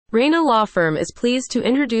Reina Law Firm is pleased to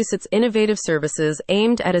introduce its innovative services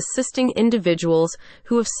aimed at assisting individuals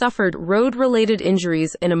who have suffered road-related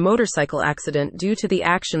injuries in a motorcycle accident due to the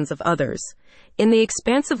actions of others. In the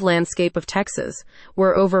expansive landscape of Texas,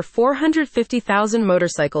 where over 450,000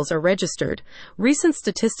 motorcycles are registered, recent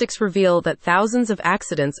statistics reveal that thousands of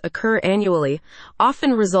accidents occur annually,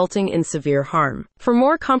 often resulting in severe harm. For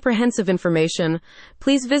more comprehensive information,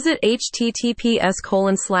 please visit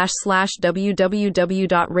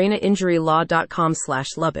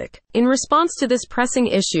https://www.reinainjurylaw.com/Lubbock. In response to this pressing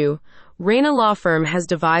issue, Reina Law Firm has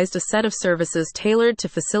devised a set of services tailored to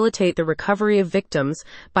facilitate the recovery of victims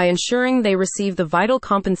by ensuring they receive the vital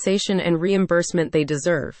compensation and reimbursement they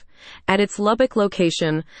deserve. At its Lubbock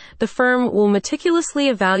location, the firm will meticulously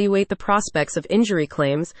evaluate the prospects of injury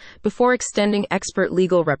claims before extending expert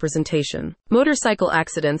legal representation. Motorcycle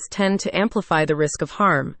accidents tend to amplify the risk of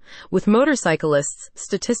harm, with motorcyclists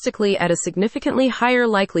statistically at a significantly higher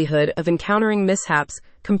likelihood of encountering mishaps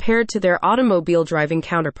compared to their automobile driving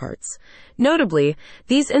counterparts. Notably,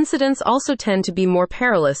 these incidents also tend to be more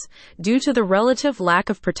perilous due to the relative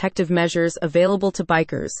lack of protective measures available to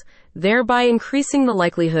bikers, thereby increasing the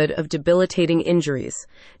likelihood of debilitating injuries.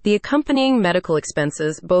 The accompanying medical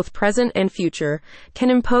expenses, both present and future,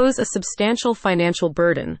 can impose a substantial financial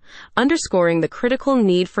burden, underscoring the critical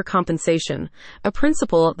need for compensation, a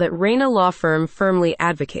principle that Reina Law Firm firmly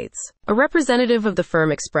advocates. A representative of the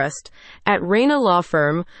firm expressed, "At Reina Law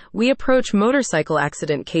Firm, we approach motorcycle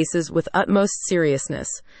accident cases with utmost seriousness,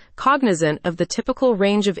 cognizant of the typical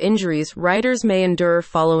range of injuries riders may endure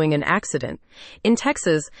following an accident. In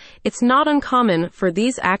Texas, it's not uncommon for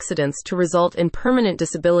these accidents to result in permanent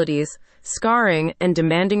disabilities, scarring, and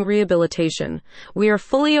demanding rehabilitation. We are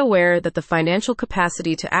fully aware that the financial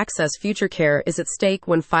capacity to access future care is at stake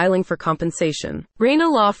when filing for compensation." Reina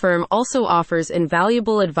Law Firm also offers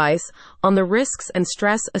invaluable advice on the risks and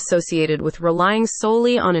stress associated with relying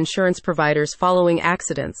solely on insurance providers following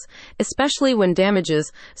accidents, especially when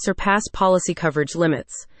damages surpass policy coverage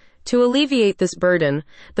limits. To alleviate this burden,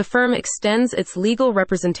 the firm extends its legal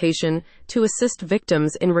representation to assist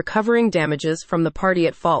victims in recovering damages from the party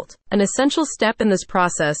at fault. An essential step in this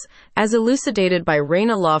process, as elucidated by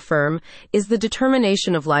Reina Law Firm, is the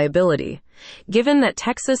determination of liability. Given that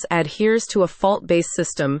Texas adheres to a fault-based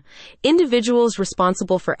system, individuals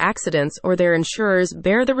responsible for accidents or their insurers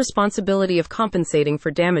bear the responsibility of compensating for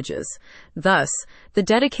damages. Thus, the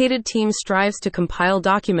dedicated team strives to compile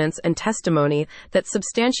documents and testimony that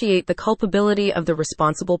substantiate the culpability of the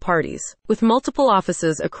responsible parties. With multiple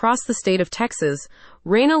offices across the state of Texas,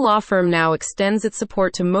 Reina Law Firm now extends its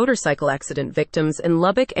support to motorcycle accident victims in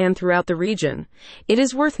Lubbock and throughout the region. It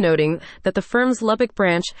is worth noting that the firm's Lubbock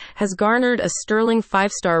branch has garnered a sterling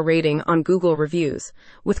 5-star rating on Google reviews,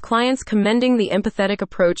 with clients commending the empathetic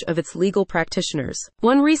approach of its legal practitioners.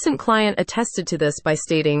 One recent client attested to this by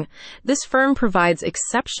stating, "This firm provides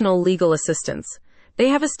exceptional legal assistance. They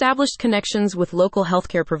have established connections with local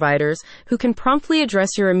healthcare providers who can promptly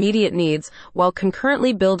address your immediate needs while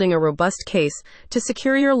concurrently building a robust case to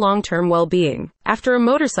secure your long-term well-being." After a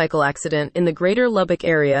motorcycle accident in the greater Lubbock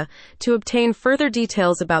area, to obtain further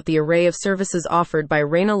details about the array of services offered by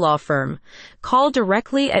Reina Law Firm, call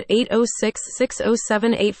directly at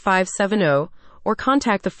 806-607-8570 or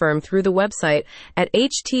contact the firm through the website at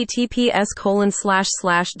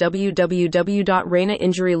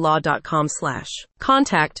https://www.reinainjurylaw.com/.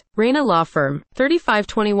 Contact Reina Law Firm,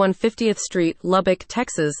 3521 50th Street, Lubbock,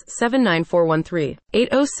 Texas 79413,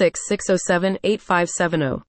 806-607-8570.